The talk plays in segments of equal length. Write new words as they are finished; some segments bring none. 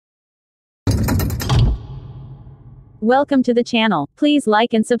Welcome to the channel. Please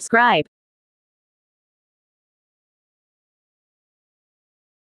like and subscribe.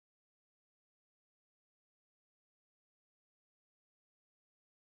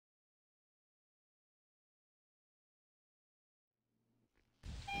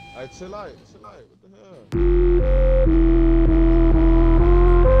 Hey, chill out, what the hell?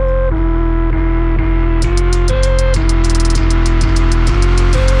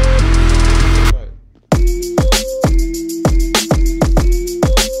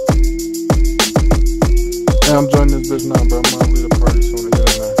 Yeah, I'm joining this bitch now, bro. I'm gonna leave the party soon and get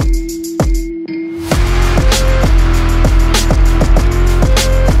in there.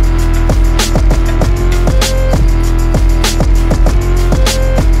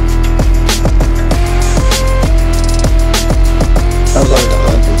 I like the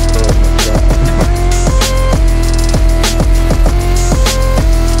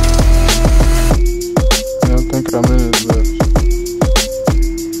yeah, I think I'm in this bitch.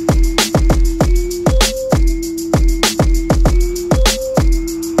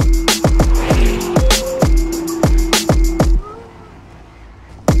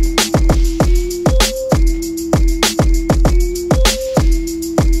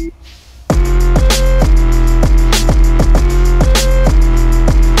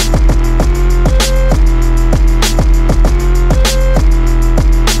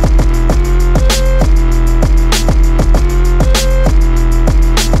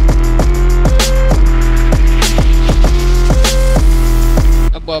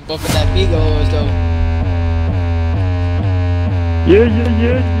 Bumping that Migos though. Yeah.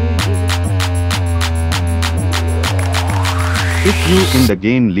 If you in the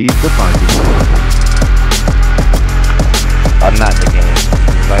game, leave the party. I'm not in the game.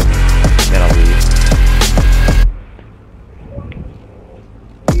 Invite me, then I'll leave.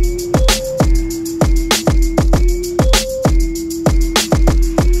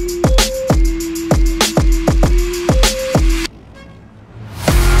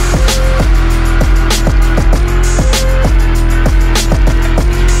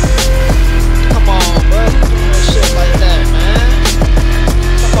 Come on, bro. You doing shit like that, man.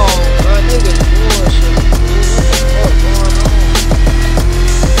 Come on, bro. Niggas bullshit. What the fuck going on?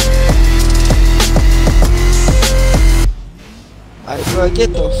 Like, bro, get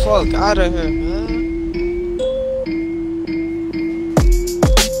the fuck out of here, man.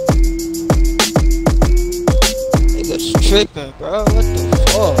 Niggas tripping, bro. What the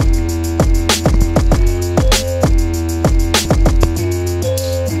fuck?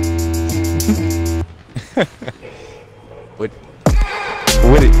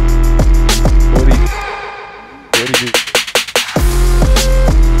 What did he do?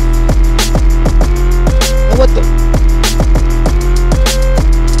 What the?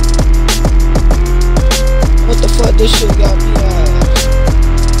 What the fuck? This shit got me at?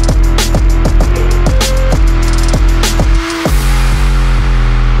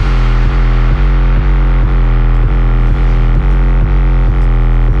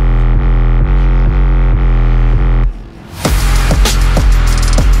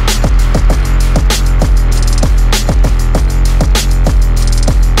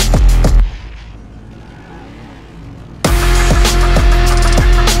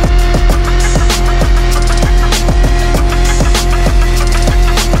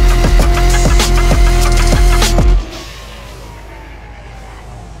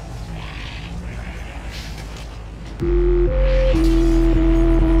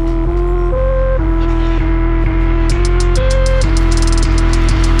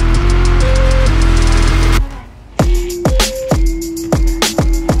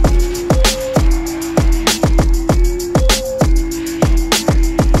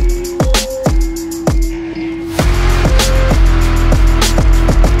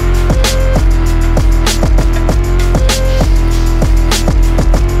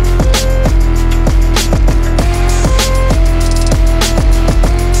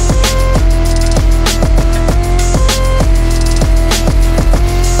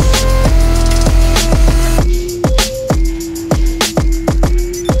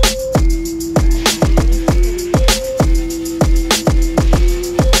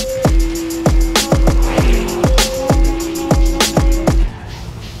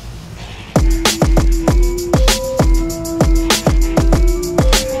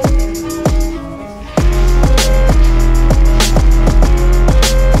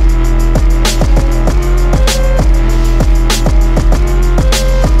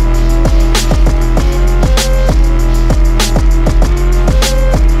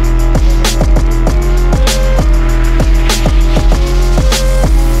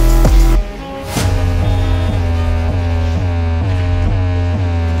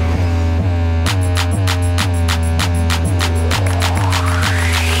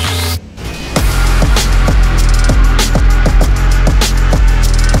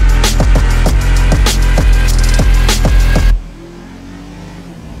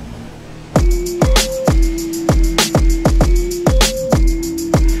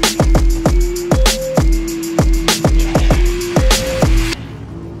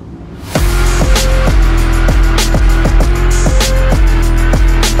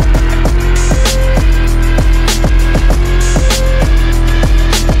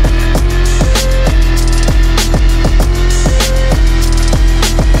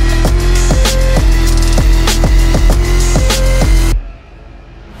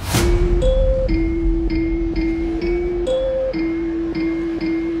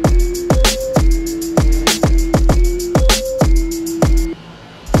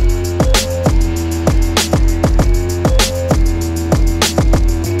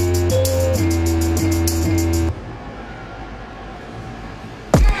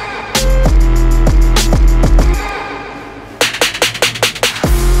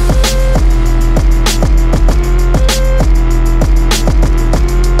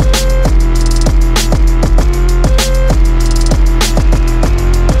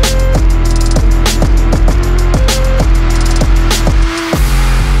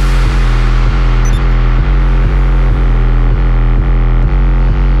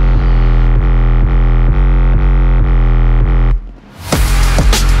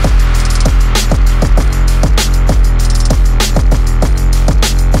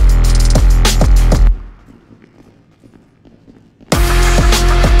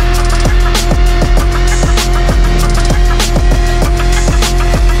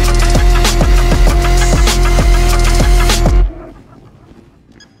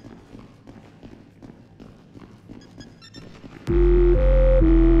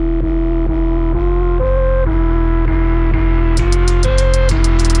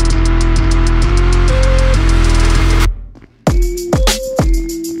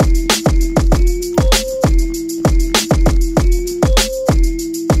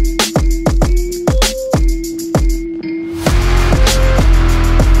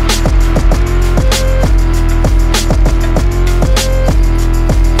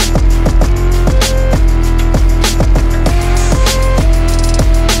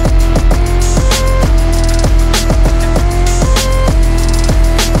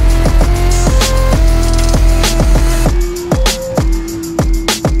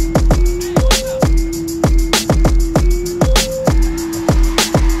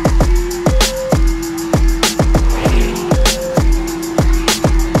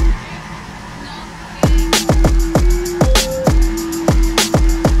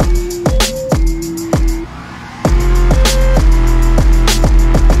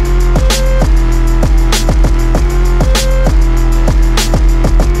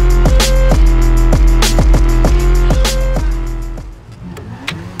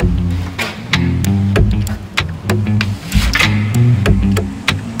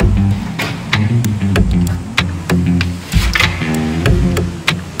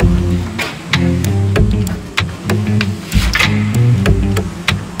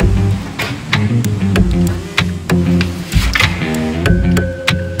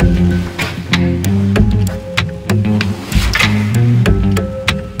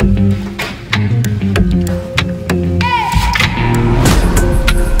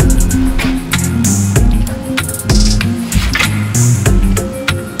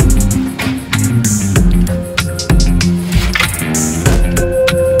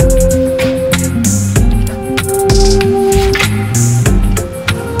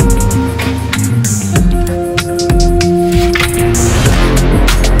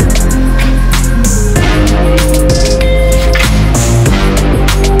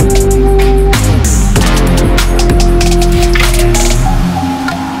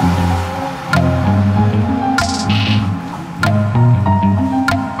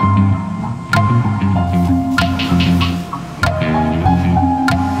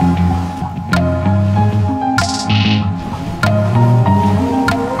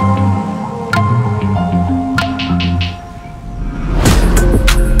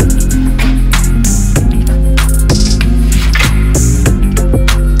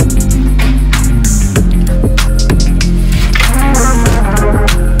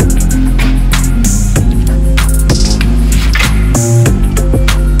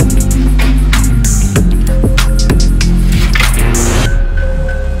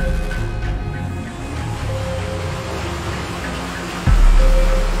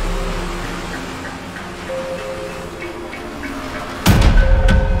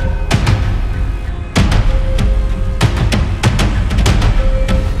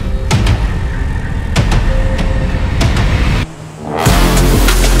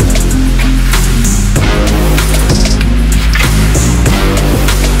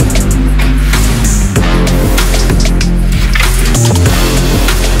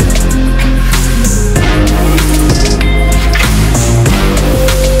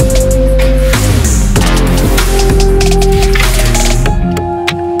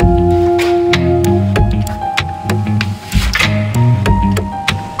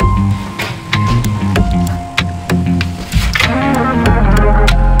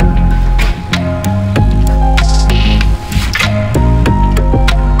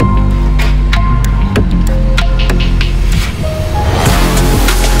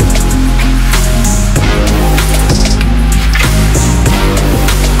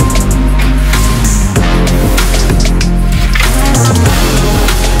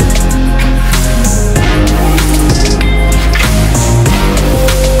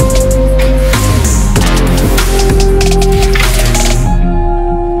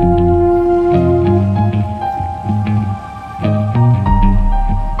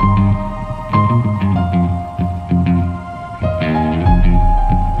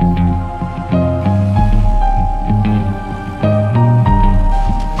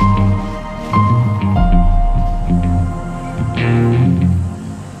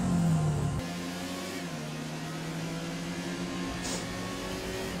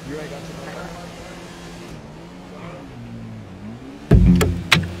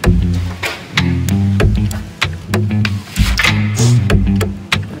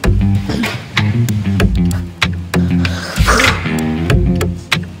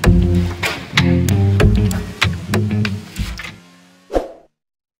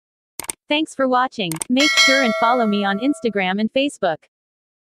 Thanks for watching. Make sure and follow me on Instagram and Facebook.